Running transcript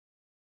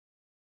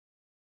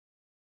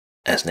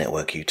As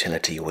Network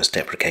Utility was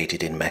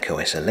deprecated in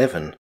macOS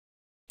 11,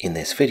 in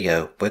this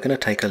video we're going to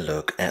take a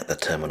look at the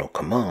terminal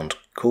command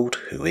called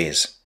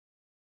Whois.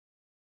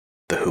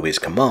 The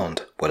Whois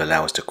command will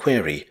allow us to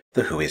query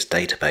the Whois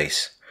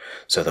database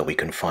so that we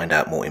can find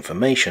out more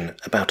information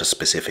about a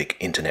specific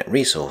internet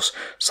resource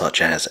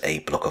such as a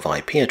block of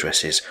IP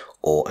addresses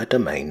or a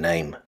domain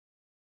name.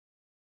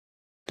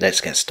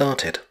 Let's get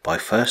started by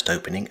first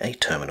opening a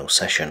terminal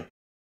session.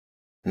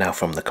 Now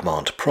from the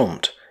command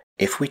prompt,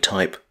 if we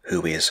type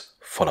Whois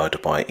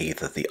followed by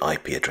either the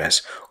IP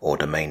address or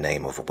domain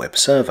name of a web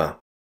server,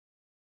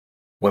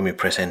 when we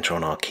press enter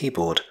on our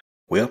keyboard,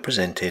 we are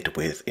presented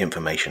with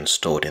information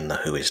stored in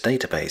the Whois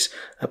database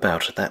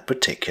about that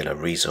particular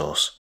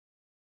resource.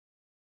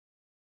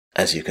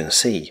 As you can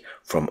see,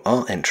 from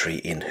our entry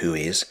in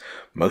Whois,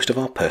 most of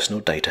our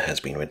personal data has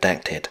been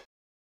redacted.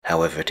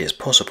 However, it is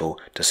possible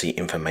to see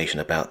information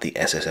about the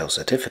SSL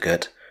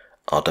certificate,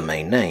 our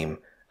domain name,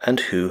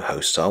 and who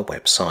hosts our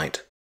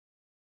website.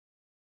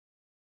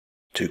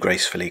 To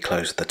gracefully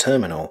close the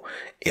terminal,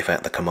 if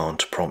at the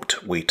command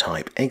prompt we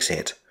type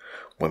exit,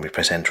 when we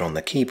press enter on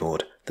the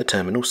keyboard, the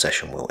terminal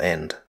session will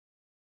end.